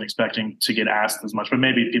just wasn't expecting to get asked as much, but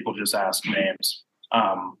maybe people just ask names,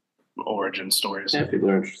 origin stories. Yeah, people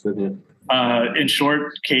are interested in it. In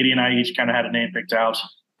short, Katie and I each kind of had a name picked out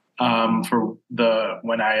for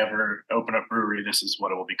when I ever open a brewery, this is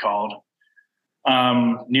what it will be called.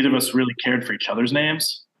 Neither of us really cared for each other's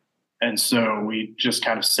names. And so we just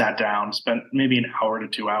kind of sat down, spent maybe an hour to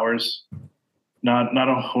 2 hours, not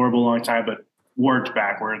a horrible long time, but worked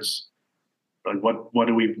backwards. Like what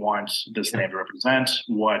do we want this name to represent?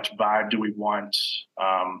 What vibe do we want?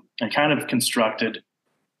 And kind of constructed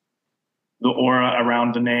the aura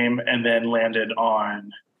around the name and then landed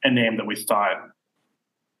on a name that we thought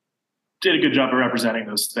did a good job of representing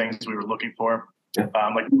those things we were looking for.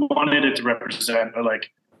 Like we wanted it to represent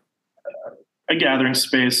a gathering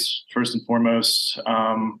space first and foremost,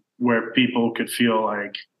 where people could feel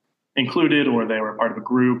like included or they were part of a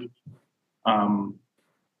group.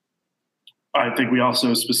 I think we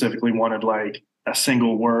also specifically wanted like a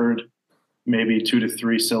single word, maybe 2 to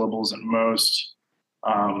 3 syllables at most.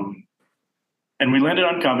 And we landed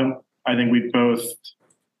on Coven. I think we both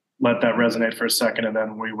let that resonate for a second, and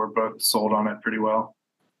then we were both sold on it pretty well.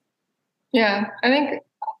 Yeah, I think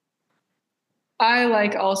I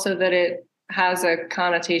like also that it has a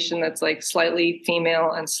connotation that's like slightly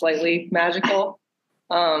female and slightly magical.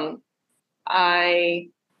 I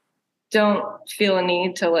don't feel a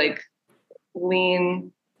need to like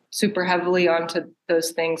lean super heavily onto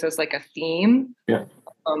those things as like a theme. Yeah.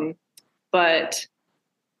 But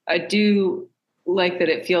I do like that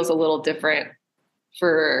it feels a little different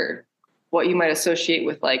for what you might associate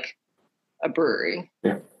with like a brewery.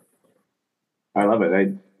 Yeah. I love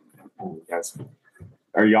it. Guys,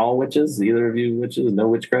 are y'all witches? Either of you witches? No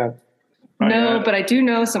witchcraft? No, but I do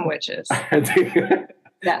know some witches.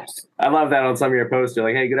 Yes. I love that on some of your posts. You're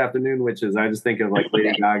like, hey, good afternoon, witches. I just think of like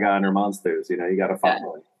Lady Gaga and her monsters. You know, you got to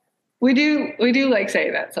follow it. We do like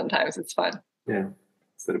say that sometimes. It's fun. Yeah.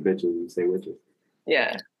 Instead of bitches, you say witches.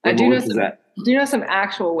 Yeah. What I do do know some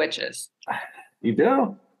actual witches. You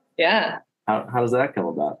do? Yeah. How does that come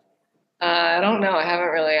about? I don't know. I haven't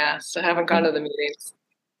really asked. I haven't gone to the meetings.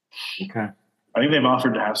 Okay. I think they've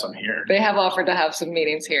offered to have some here. They have offered to have some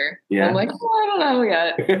meetings here. Yeah. I'm like, I don't know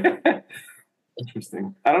yet.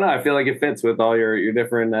 Interesting. I don't know. I feel like it fits with all your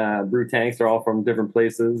different brew tanks. They're all from different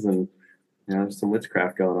places, and you know, there's some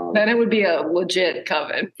witchcraft going on. Then it would be a legit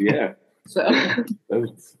coven. Yeah. So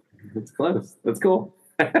that's close. That's cool.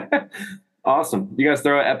 Awesome. You guys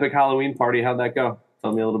throw an epic Halloween party. How'd that go?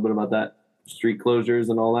 Tell me a little bit about that. Street closures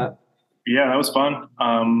and all that. Yeah, that was fun.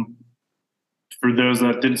 For those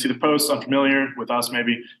that didn't see the post, unfamiliar with us,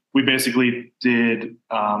 maybe we basically did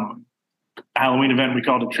a Halloween event. We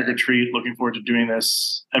called it Trick or Treat. Looking forward to doing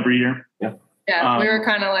this every year. Yeah. Yeah, we were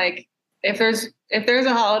kind of like, if there's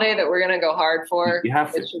a holiday that we're gonna go hard for, you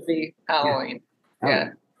have to. It should be Halloween. Yeah.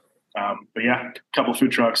 But yeah, a couple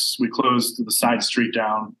food trucks. We closed the side street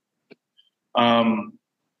down.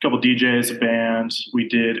 Couple DJs, a band. We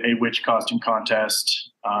did a witch costume contest.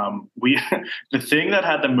 The thing that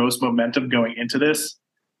had the most momentum going into this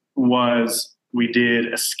was we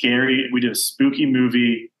did a spooky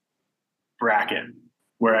movie bracket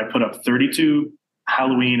where I put up 32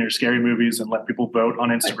 Halloween or scary movies and let people vote on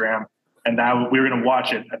Instagram. And now we were going to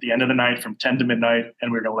watch it at the end of the night from 10 to midnight.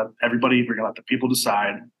 And we were going to let the people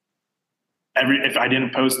decide. If I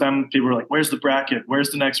didn't post them, people were like, where's the bracket? Where's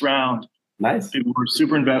the next round? Nice. People were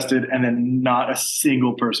super invested, and then not a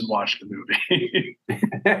single person watched the movie.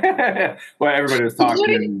 Well, everybody was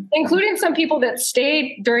talking. Including some people that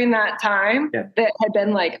stayed during that time that had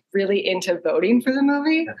been like really into voting for the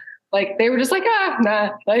movie. Yeah. Like they were just like, nah,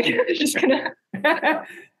 like just gonna.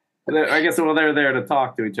 I guess, well, they're there to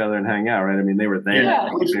talk to each other and hang out, right? I mean, they were there. Yeah,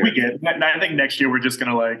 we get. I think next year we're just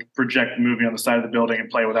gonna like project the movie on the side of the building and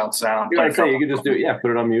play without sound. You could just do it. Yeah, put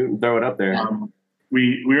it on mute and throw it up there.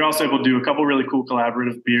 We were also able to do a couple really cool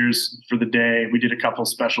collaborative beers for the day. We did a couple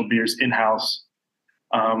special beers in-house.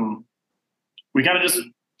 We kind of just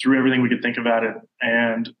threw everything we could think about it.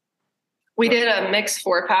 And we did a mixed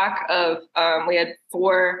 4-pack of, we had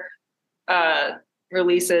 4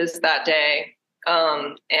 releases that day.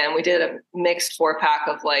 And we did a mixed 4-pack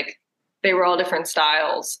of like, they were all different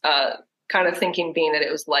styles, kind of thinking being that it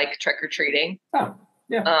was like trick-or-treating. Oh,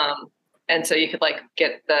 yeah. And so you could like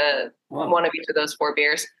get one of each of those 4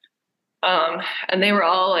 beers. And they were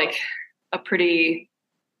all like a pretty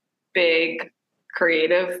big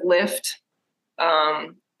creative lift.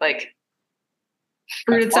 Like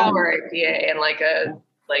fruited sour IPA and like a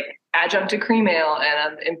adjunct to cream ale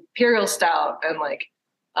and an imperial stout and like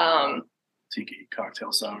tiki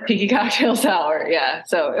cocktail sour. Yeah.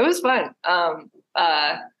 So it was fun.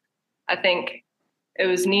 I think it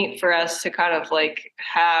was neat for us to kind of like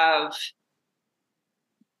have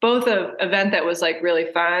both an event that was like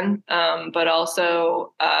really fun, but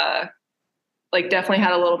also like definitely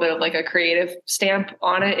had a little bit of like a creative stamp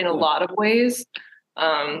on it in a lot of ways.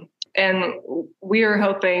 And we were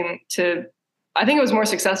hoping to, I think it was more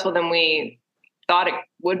successful than we thought it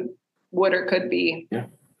would or could be. Yeah.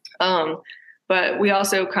 But we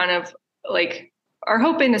also kind of like are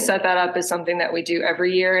hoping to set that up as something that we do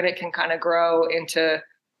every year, and it can kind of grow into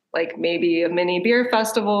like maybe a mini beer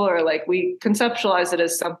festival, or like we conceptualize it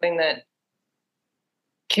as something that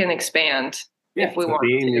can expand if we want to.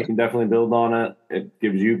 You can definitely build on it. It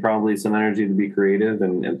gives you probably some energy to be creative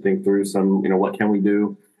and think through some, what can we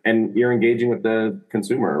do? And you're engaging with the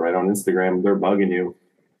consumer, right? On Instagram, they're bugging you.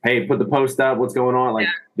 hey, put the post up, what's going on? Like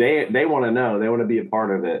they want to know, they want to be a part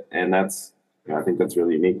of it. And that's, I think that's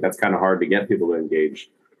really unique. That's kind of hard to get people to engage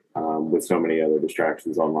with so many other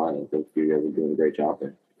distractions online. I think you guys are doing a great job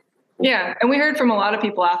there. Yeah. And we heard from a lot of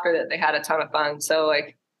people after that they had a ton of fun. So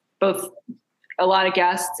like both a lot of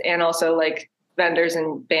guests and also like vendors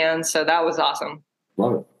and bands. So that was awesome.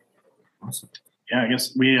 Love it. Awesome. Yeah, I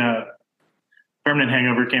guess we Permanent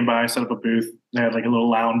Hangover came by, set up a booth. They had like a little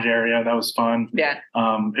lounge area. That was fun. Yeah.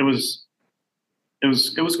 It was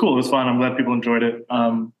cool. It was fun. I'm glad people enjoyed it.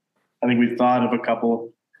 I think we thought of a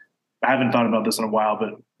couple. I haven't thought about this in a while,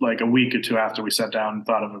 but like a week or two after we sat down and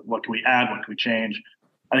thought of what can we add, what can we change.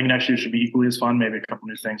 I think next year should be equally as fun. Maybe a couple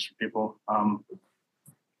new things for people.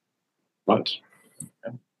 But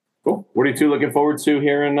yeah. Cool. What are you two looking forward to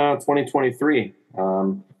here in 2023?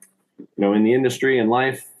 You know, in the industry and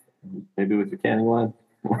life, maybe with your canning line.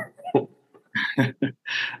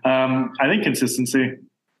 I think consistency.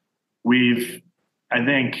 I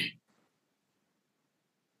think,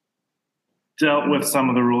 dealt with some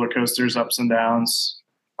of the roller coasters, ups and downs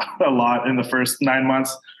a lot in the first 9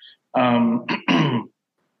 months.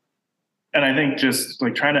 And I think just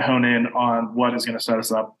like trying to hone in on what is going to set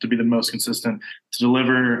us up to be the most consistent, to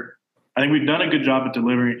deliver. I think we've done a good job at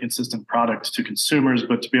delivering consistent products to consumers,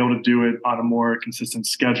 but to be able to do it on a more consistent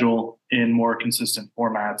schedule in more consistent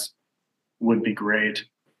formats would be great.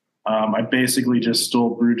 I basically just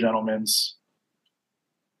stole Brew Gentleman's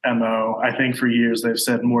MO. I think for years they've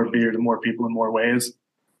said more beer to more people in more ways.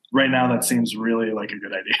 Right now, that seems really like a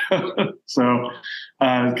good idea. So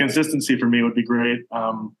consistency for me would be great.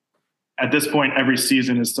 At this point, every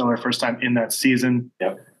season is still our first time in that season.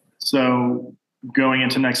 Yep. So going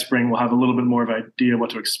into next spring, we'll have a little bit more of an idea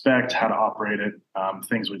what to expect, how to operate it,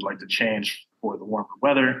 things we'd like to change for the warmer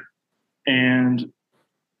weather. And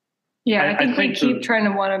yeah, I think we keep trying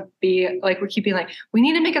to want to be like, we keep being like, we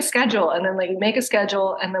need to make a schedule. And then like we make a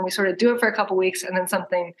schedule and then we sort of do it for a couple of weeks and then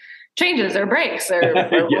something changes or breaks or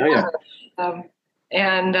I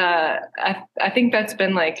think that's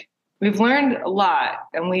been like, we've learned a lot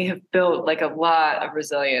and we have built like a lot of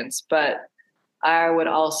resilience, but I would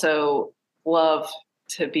also love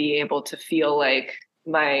to be able to feel like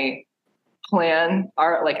my plan,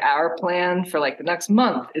 our plan for like the next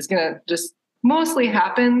month is going to just mostly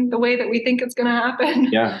happen the way that we think it's going to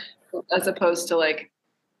happen. Yeah. As opposed to like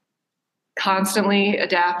constantly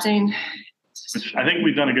adapting. Which I think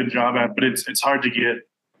we've done a good job at, but it's hard to get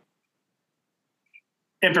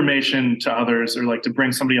information to others or like to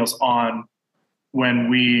bring somebody else on when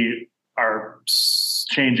we are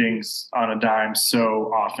changing on a dime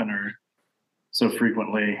so often or so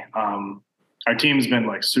frequently. Our team's been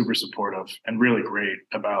like super supportive and really great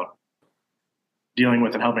about dealing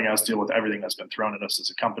with and helping us deal with everything that's been thrown at us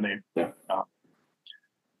as a company. Yeah.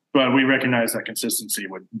 But we recognize that consistency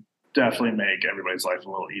would definitely make everybody's life a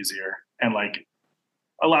little easier and like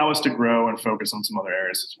allow us to grow and focus on some other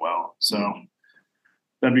areas as well. So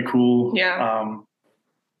that'd be cool. Yeah.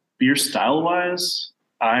 Beer style wise,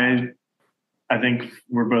 I think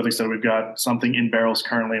we're both excited. We've got something in barrels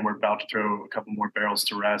currently, and we're about to throw a couple more barrels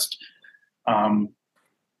to rest. One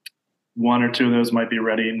or two of those might be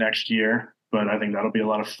ready next year, but I think that'll be a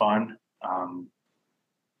lot of fun.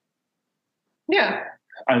 Yeah.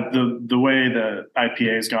 The way the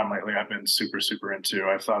IPA has gone lately, I've been super, super into.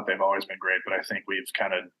 I thought they've always been great, but I think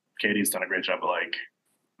Katie's done a great job of like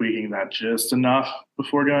tweaking that just enough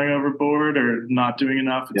before going overboard or not doing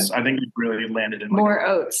enough. I think we've really landed in like more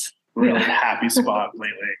oats. Really happy spot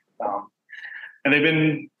lately. And they've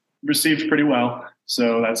been received pretty well.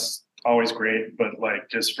 So that's always great. But like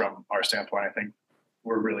just from our standpoint, I think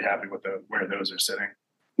we're really happy with where those are sitting.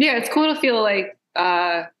 Yeah, it's cool to feel like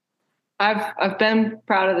I've been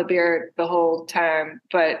proud of the beer the whole time,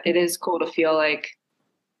 but it is cool to feel like,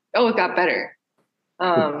 oh, it got better.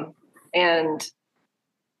 And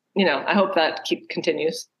you know, I hope that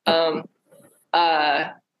continues.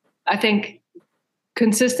 I think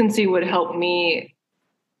consistency would help me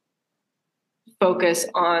focus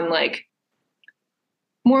on like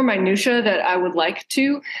more minutia that I would like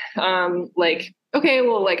to, like, okay,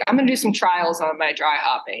 well, like I'm going to do some trials on my dry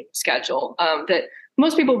hopping schedule, that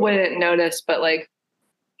most people wouldn't notice, but like,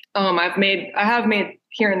 I have made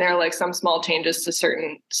here and there, like some small changes to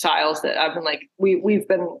certain styles that I've been like, we've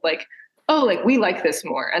been like, oh, like we like this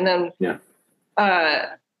more. And then,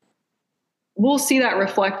 we'll see that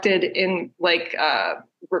reflected in like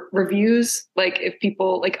reviews. Like if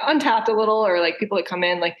people like Untapped a little, or like people that come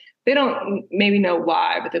in, like they don't maybe know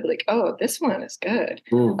why, but they'll be like, oh, this one is good.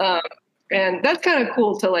 And that's kind of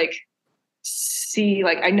cool to like see,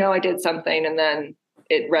 like, I know I did something and then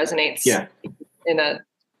it resonates in a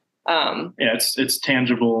Yeah, it's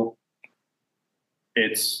tangible.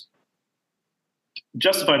 It's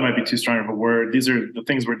justified might be too strong of a word. These are the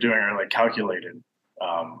things we're doing are like calculated.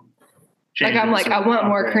 Like I'm like, I want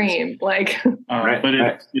more cream. Like,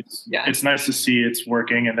 but it's nice to see it's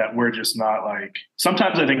working and that we're just not like,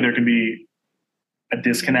 sometimes I think there can be a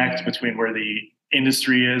disconnect between where the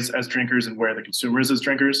industry is as drinkers and where the consumer is as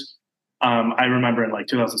drinkers. I remember in like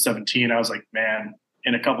 2017, I was like, man,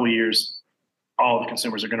 in a couple of years, all the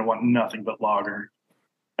consumers are going to want nothing but lager.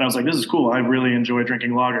 And I was like, this is cool. I really enjoy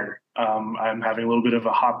drinking lager. I'm having a little bit of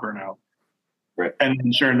a hop burnout. Right.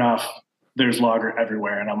 And sure enough, there's lager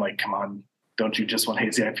everywhere. And I'm like, come on, don't you just want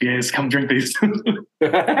hazy IPAs? Come drink these. Well,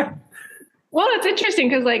 it's interesting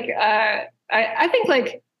because like, I think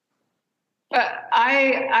like,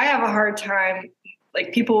 I have a hard time,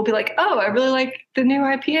 like people will be like, oh, I really like the new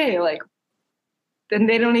IPA. Like, then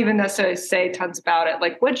they don't even necessarily say tons about it.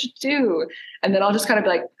 Like, what'd you do? And then I'll just kind of be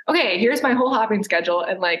like, okay, here's my whole hopping schedule.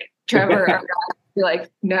 And like Trevor, our guy, be like,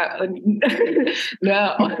 no,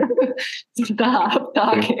 no, stop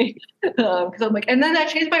talking. Cause I'm like, and then I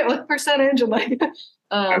changed my oath percentage. And like,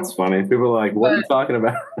 that's funny. People are like, what are you talking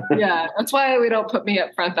about? Yeah. That's why we don't put me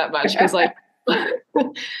up front that much. Cause like, but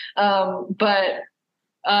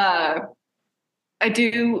I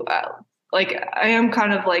do like, I am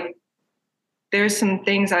kind of like, there's some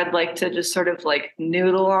things I'd like to just sort of like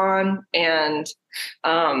noodle on. And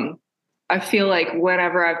I feel like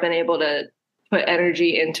whenever I've been able to put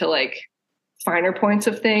energy into like finer points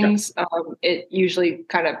of things, it usually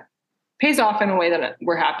kind of pays off in a way that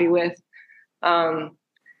we're happy with. I'm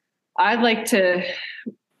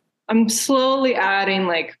slowly adding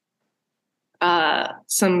like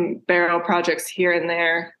some barrel projects here and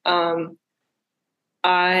there.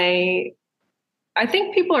 I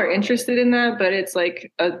think people are interested in that, but it's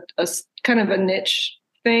like a kind of a niche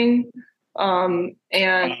thing. And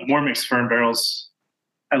more mixed firm barrels,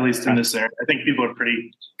 at least in this area. I think people are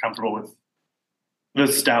pretty comfortable with the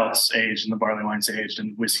stouts aged and the barley wines aged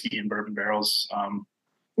and whiskey and bourbon barrels.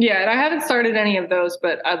 Yeah, and I haven't started any of those,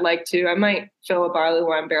 but I'd like to. I might fill a barley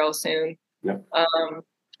wine barrel soon. Yep.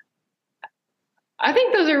 I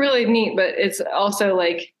think those are really neat, but it's also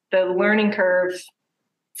like the learning curve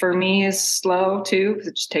for me is slow too, because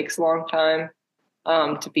it just takes a long time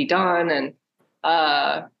to be done. And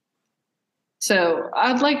so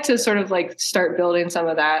I'd like to sort of like start building some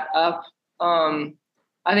of that up. I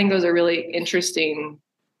think those are really interesting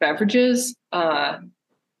beverages.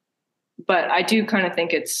 But I do kind of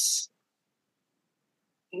think it's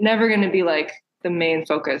never going to be like the main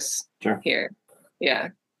focus here. Yeah.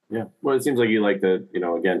 Yeah. Well, it seems like you like to,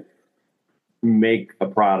 again, make a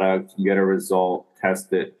product, get a result,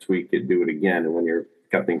 test it, tweak it, do it again. And when you've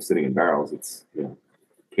got things sitting in barrels, it's,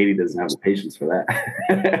 Katie doesn't have the patience for that.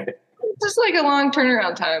 It's just like a long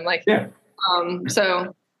turnaround time. Like, yeah.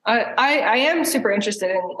 So I am super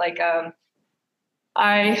interested in like,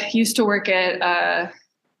 I used to work at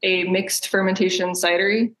a mixed fermentation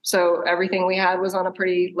cidery. So everything we had was on a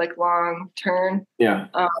pretty like long turn. Yeah.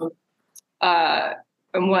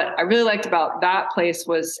 And what I really liked about that place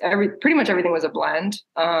was pretty much everything was a blend.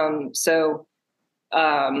 So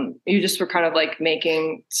you just were kind of like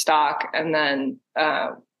making stock and then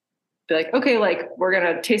be like, okay, like we're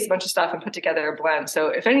going to taste a bunch of stuff and put together a blend. So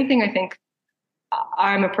if anything, I think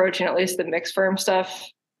I'm approaching at least the mixed firm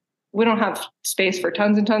stuff. We don't have space for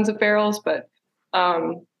tons and tons of barrels, but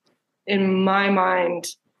in my mind,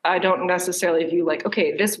 I don't necessarily view like,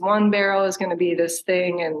 okay, this one barrel is going to be this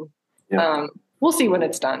thing. And we'll see when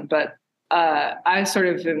it's done. But I sort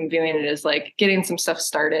of am viewing it as like getting some stuff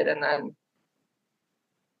started and then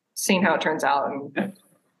seeing how it turns out and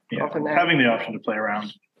go from there. Having the option to play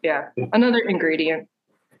around. Yeah. Another ingredient.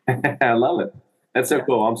 I love it. That's so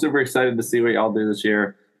cool. I'm super excited to see what y'all do this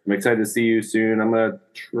year. I'm excited to see you soon. I'm going to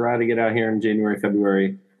try to get out here in January,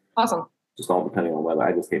 February. Awesome. Just all depending on weather.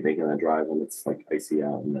 I just hate making that drive when it's like icy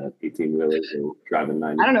out in the 18-wheelers and driving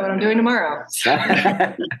 90. I don't know what I'm doing tomorrow. So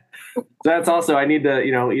that's also, I need to,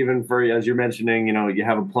 even for, as you're mentioning, you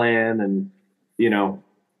have a plan and,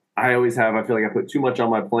 I always have, I feel like I put too much on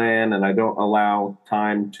my plan and I don't allow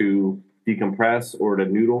time to decompress or to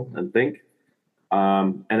noodle and think.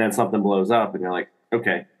 And then something blows up and you're like,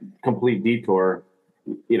 okay, complete detour,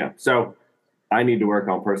 so I need to work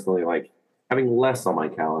on personally, like having less on my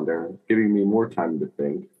calendar, giving me more time to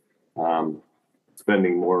think,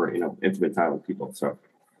 spending more, intimate time with people. So,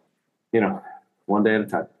 one day at a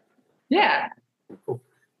time. Yeah. Cool.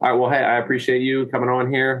 All right. Well, hey, I appreciate you coming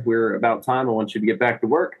on here. We're about time. I want you to get back to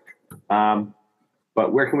work.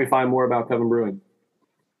 But where can we find more about Coven Brewing?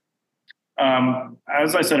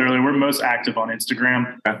 As I said earlier, we're most active on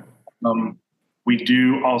Instagram. Okay. We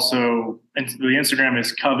do also, and the Instagram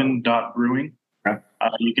is coven.brewing. Okay.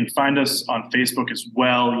 You can find us on Facebook as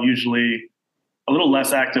well, usually a little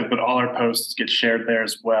less active, but all our posts get shared there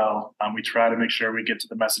as well. We try to make sure we get to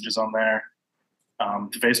the messages on there.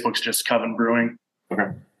 The Facebook's just Coven Brewing. Okay.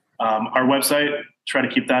 Our website, try to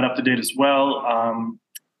keep that up to date as well.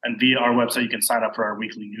 And via our website, you can sign up for our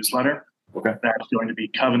weekly newsletter. Okay. That's going to be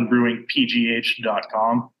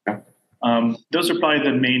covenbrewingpgh.com. Okay. Those are probably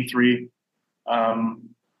the main three.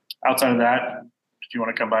 Outside of that, if you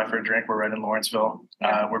want to come by for a drink, we're right in Lawrenceville.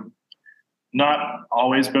 We're not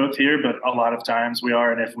always both here, but a lot of times we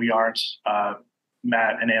are. And if we aren't,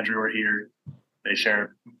 Matt and Andrew are here. They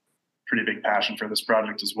share a pretty big passion for this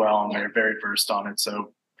project as well, and they're very versed on it.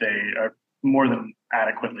 So they are more than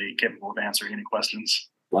adequately capable of answering any questions.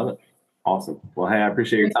 Love it. Awesome. Well, hey, I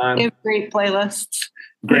appreciate your time. They have great playlists.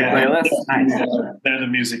 Great playlist. Nice. They're the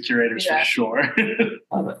music curators for sure.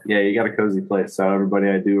 Love it. Yeah, you got a cozy place. So everybody,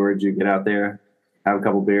 I do urge you to get out there, have a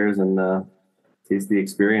couple beers, and taste the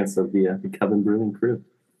experience of the Coven Brewing crew.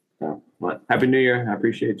 So, but Happy New Year. I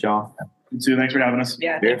appreciate y'all. You too. Thanks for having us.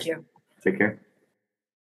 Yeah, Cheers. thank you. Take care.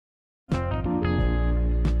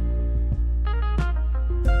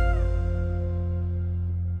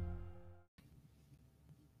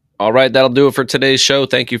 All right, that'll do it for today's show.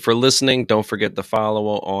 Thank you for listening. Don't forget to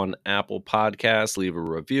follow on Apple Podcasts. Leave a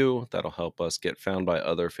review. That'll help us get found by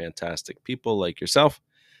other fantastic people like yourself.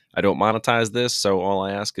 I don't monetize this, so all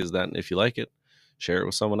I ask is that if you like it, share it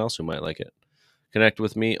with someone else who might like it. Connect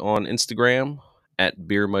with me on Instagram at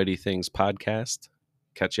Beer Mighty Things Podcast.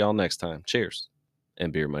 Catch y'all next time. Cheers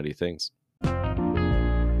and Beer Mighty Things.